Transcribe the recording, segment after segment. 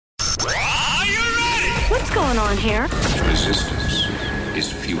Are you ready? What's going on here? Resistance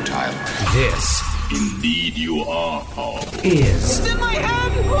is futile. This Indeed you are, Paul. is It's in my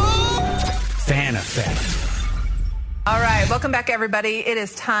hand, Paul! Fan Effect. All right, welcome back, everybody. It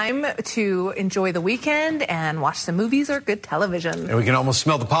is time to enjoy the weekend and watch some movies or good television. And we can almost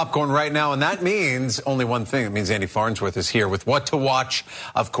smell the popcorn right now, and that means only one thing. It means Andy Farnsworth is here with What to Watch,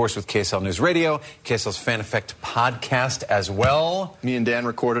 of course, with KSL News Radio, KSL's Fan Effect podcast as well. Me and Dan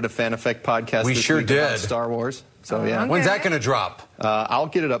recorded a Fan Effect podcast We this sure week did. about Star Wars. So, yeah. Okay. When's that going to drop? I'll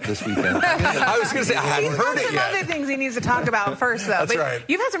get it up this weekend. I was going to say, I hadn't heard it Some yet. other things he needs to talk about first, though. That's but right.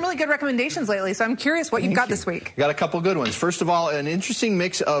 You've had some really good recommendations lately, so I'm curious what you've got this week. Got a couple good ones. First of all, an interesting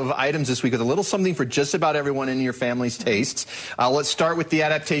mix of items this week with a little something for just about everyone in your family's tastes. Let's start with the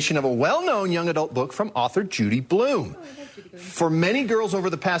adaptation of a well-known young adult book from author Judy Blume. For many girls over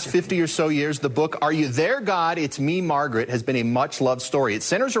the past 50 or so years, the book Are You There, God? It's Me, Margaret has been a much-loved story. It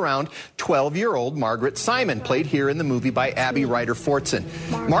centers around 12-year-old Margaret Simon, played here in the movie by Abby Ryder Fortson.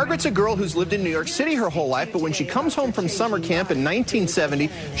 Margaret's a girl who's lived in New York City her whole life, but when she comes home from summer camp in 1970,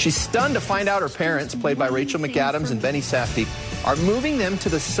 she's stunned to find out her parents, played by Rachel McAdams and Benny Safdie, are moving them to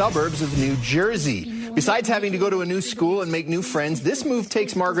the suburbs of New Jersey. Besides having to go to a new school and make new friends, this move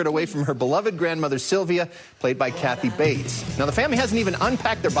takes Margaret away from her beloved grandmother Sylvia, played by Kathy Bates. Now, the family hasn't even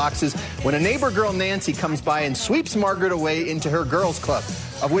unpacked their boxes when a neighbor girl, Nancy, comes by and sweeps Margaret away into her girls' club,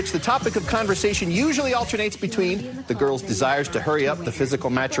 of which the topic of conversation usually alternates between the girls' desires to hurry up the physical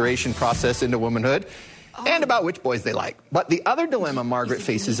maturation process into womanhood and about which boys they like. But the other dilemma Margaret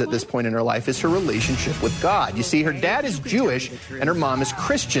faces at this point in her life is her relationship with God. You see, her dad is Jewish and her mom is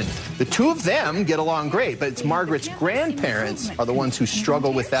Christian. The two of them get along great, but it's Margaret's grandparents are the ones who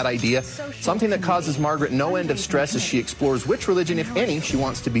struggle with that idea, something that causes Margaret no end of stress as she explores which religion, if any, she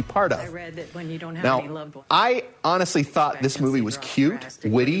wants to be part of. Now, I honestly thought this movie was cute,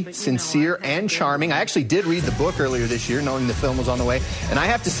 witty, sincere, and charming. I actually did read the book earlier this year, knowing the film was on the way, and I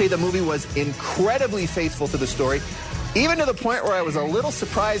have to say the movie was incredibly faithful to the story, even to the point where I was a little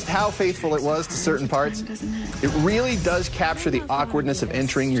surprised how faithful it was to certain parts. It really does capture the awkwardness of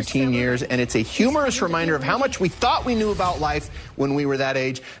entering your teen years, and it's a humorous reminder of how much we thought we knew about life when we were that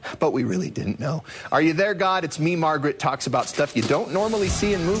age, but we really didn't know. Are You There, God? It's Me, Margaret talks about stuff you don't normally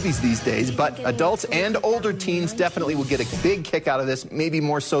see in movies these days, but adults and older teens definitely will get a big kick out of this, maybe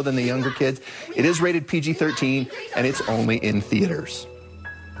more so than the younger kids. It is rated PG-13, and it's only in theaters.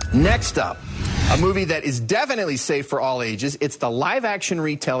 Next up, a movie that is definitely safe for all ages. It's the live-action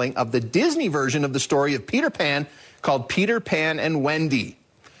retelling of the Disney version of the story of Peter Pan called Peter Pan and Wendy.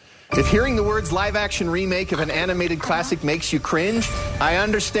 If hearing the words live-action remake of an animated classic makes you cringe, I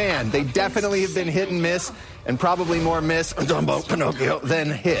understand. They definitely have been hit and miss, and probably more miss Dumbo, Pinocchio than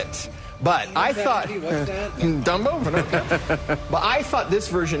hit. But I thought Dumbo? But I thought this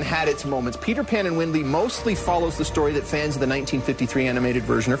version had its moments. Peter Pan and Wendy mostly follows the story that fans of the 1953 animated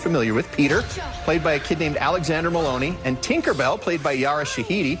version are familiar with. Peter, played by a kid named Alexander Maloney, and Tinkerbell, played by Yara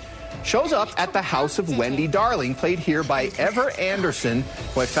Shahidi, shows up at the house of Wendy Darling, played here by Ever Anderson,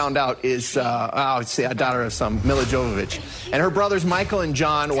 who I found out is a daughter of some Mila Jovovich, and her brothers Michael and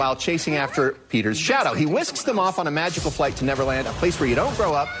John while chasing after Peter's shadow. He whisks them off on a magical flight to Neverland, a place where you don't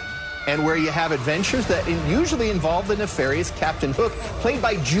grow up, and where you have adventures that usually involve the nefarious Captain Hook, played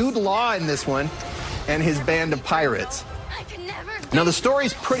by Jude Law in this one, and his band of pirates. Now, the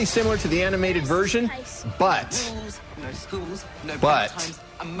story's pretty similar to the animated version, but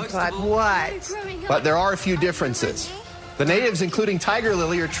there are a few differences. The natives, including Tiger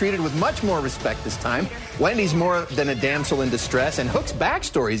Lily, are treated with much more respect this time. Wendy's more than a damsel in distress, and Hook's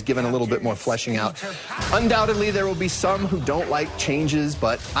backstory is given a little bit more fleshing out. Undoubtedly, there will be some who don't like changes,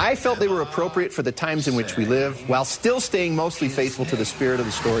 but I felt they were appropriate for the times in which we live, while still staying mostly faithful to the spirit of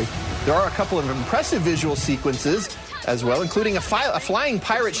the story. There are a couple of impressive visual sequences as well, including a flying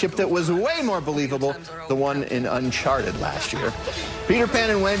pirate ship that was way more believable, the one in Uncharted last year. Peter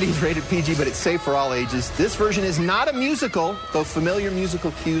Pan and Wendy is rated PG, but it's safe for all ages. This version is not a musical, though familiar musical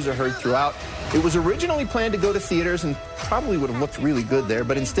cues are heard throughout. It was originally planned to go to theaters and probably would have looked really good there,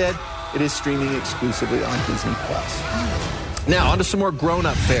 but instead, it is streaming exclusively on Disney+. Now, on to some more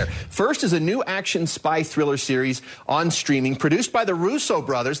grown-up fare. First is a new action spy thriller series on streaming, produced by the Russo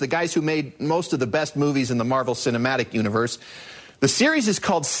brothers, the guys who made most of the best movies in the Marvel Cinematic Universe. The series is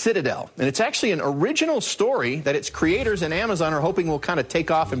called Citadel, and it's actually an original story that its creators and Amazon are hoping will kind of take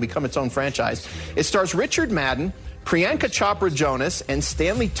off and become its own franchise. It stars Richard Madden, Priyanka Chopra Jonas, and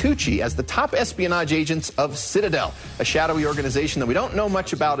Stanley Tucci as the top espionage agents of Citadel, a shadowy organization that we don't know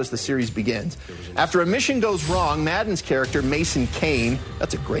much about as the series begins. After a mission goes wrong, Madden's character, Mason Kane,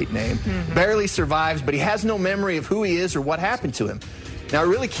 that's a great name, barely survives, but he has no memory of who he is or what happened to him. Now, I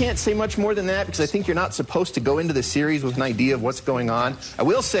really can't say much more than that because I think you're not supposed to go into the series with an idea of what's going on. I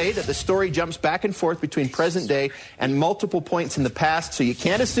will say that the story jumps back and forth between present day and multiple points in the past, so you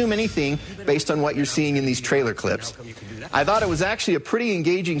can't assume anything based on what you're seeing in these trailer clips. I thought it was actually a pretty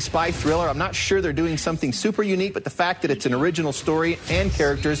engaging spy thriller. I'm not sure they're doing something super unique, but the fact that it's an original story and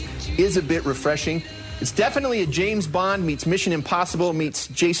characters is a bit refreshing. It's definitely a James Bond meets Mission Impossible meets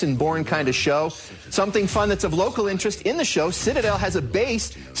Jason Bourne kind of show. Something fun that's of local interest in the show, Citadel has a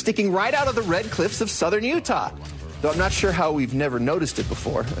base sticking right out of the red cliffs of southern Utah. Though I'm not sure how we've never noticed it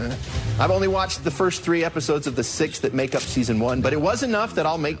before. I've only watched the first 3 episodes of the 6 that make up season 1, but it was enough that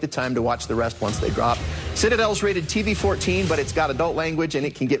I'll make the time to watch the rest once they drop. Citadel's rated TV-14, but it's got adult language and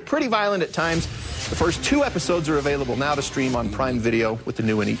it can get pretty violent at times. The first 2 episodes are available now to stream on Prime Video with the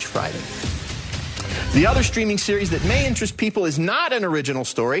new one each Friday. The other streaming series that may interest people is not an original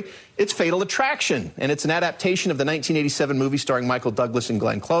story. It's Fatal Attraction, and it's an adaptation of the 1987 movie starring Michael Douglas and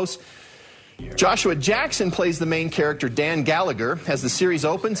Glenn Close. Joshua Jackson plays the main character, Dan Gallagher. As the series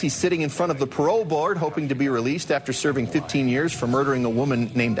opens, he's sitting in front of the parole board hoping to be released after serving 15 years for murdering a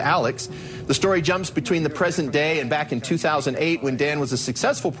woman named Alex. The story jumps between the present day and back in 2008 when Dan was a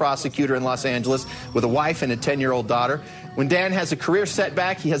successful prosecutor in Los Angeles with a wife and a 10-year-old daughter. When Dan has a career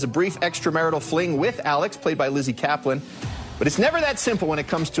setback, he has a brief extramarital fling with Alex, played by Lizzie Kaplan. But it's never that simple when it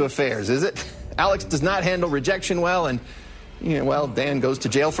comes to affairs, is it? Alex does not handle rejection well, and Dan goes to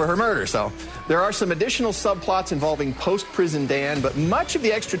jail for her murder. So there are some additional subplots involving post-prison Dan, but much of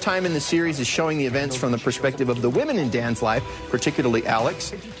the extra time in the series is showing the events from the perspective of the women in Dan's life, particularly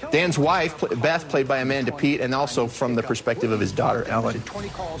Alex. Dan's wife, Beth, played by Amanda Peet, and also from the perspective of his daughter, Ellen.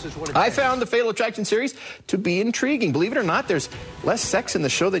 I found the Fatal Attraction series to be intriguing. Believe it or not, there's less sex in the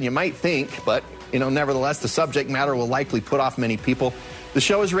show than you might think, but, nevertheless, the subject matter will likely put off many people. The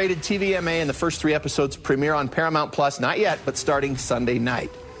show is rated TVMA, and the first 3 episodes premiere on Paramount Plus, not yet, but starting Sunday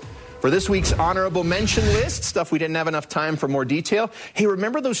night. For this week's honorable mention list, stuff we didn't have enough time for more detail. Hey,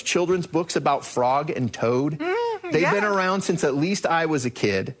 remember those children's books about Frog and Toad? They've been around since at least I was a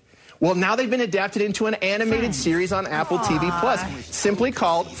kid. Well, now they've been adapted into an animated series on Apple TV Plus, simply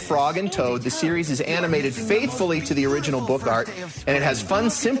called Frog and Toad. The series is animated faithfully to the original book art, and it has fun,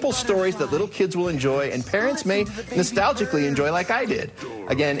 simple stories that little kids will enjoy, and parents may nostalgically enjoy like I did.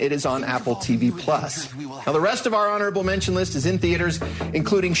 Again, it is on Apple TV Plus. Now, the rest of our honorable mention list is in theaters,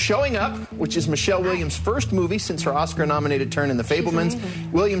 including Showing Up, which is Michelle Williams' first movie since her Oscar-nominated turn in The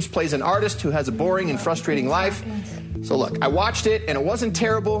Fabelmans. Williams plays an artist who has a boring and frustrating life. So look, I watched it, and it wasn't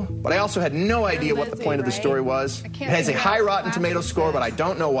terrible, but I also had no idea what the point of the story was. It has a high Rotten Tomatoes score, but I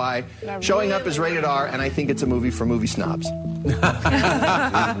don't know why. Showing Up is rated R, and I think it's a movie for movie snobs.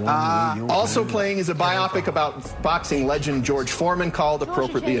 Also playing is a biopic about boxing legend George Foreman called,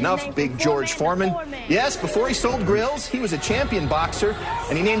 appropriately enough, Big George Foreman. Yes, before he sold grills, he was a champion boxer,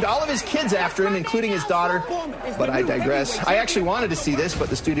 and he named all of his kids after him, including his daughter. But I digress. I actually wanted to see this,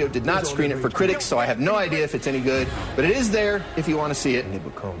 but the studio did not screen it for critics, so I have no idea if it's any good. But it is there if you want to see it.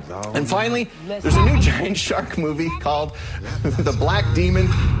 And finally, there's a new giant shark movie called The Black Demon.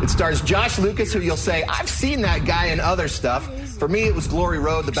 It stars Josh Lucas, who you'll say, I've seen that guy in other stuff. For me, it was Glory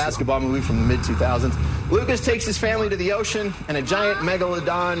Road, the basketball movie from the mid-2000s. Lucas takes his family to the ocean, and a giant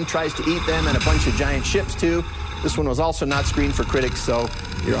megalodon tries to eat them, and a bunch of giant ships, too. This one was also not screened for critics, so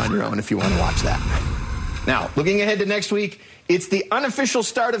you're on your own if you want to watch that. Now, looking ahead to next week, it's the unofficial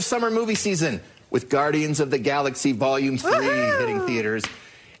start of summer movie season, with Guardians of the Galaxy Volume 3 hitting theaters,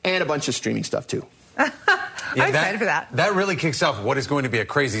 and a bunch of streaming stuff, too. I'm excited for that. That really kicks off what is going to be a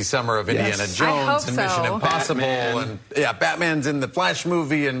crazy summer of Indiana Jones and Mission Impossible. Batman. And Batman's in the Flash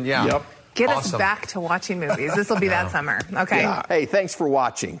movie, and Get us back to watching movies. This will be that summer. Okay. Yeah. Hey, thanks for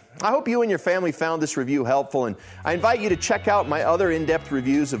watching. I hope you and your family found this review helpful, and I invite you to check out my other in-depth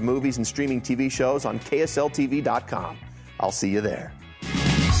reviews of movies and streaming TV shows on KSL-TV.com. I'll see you there.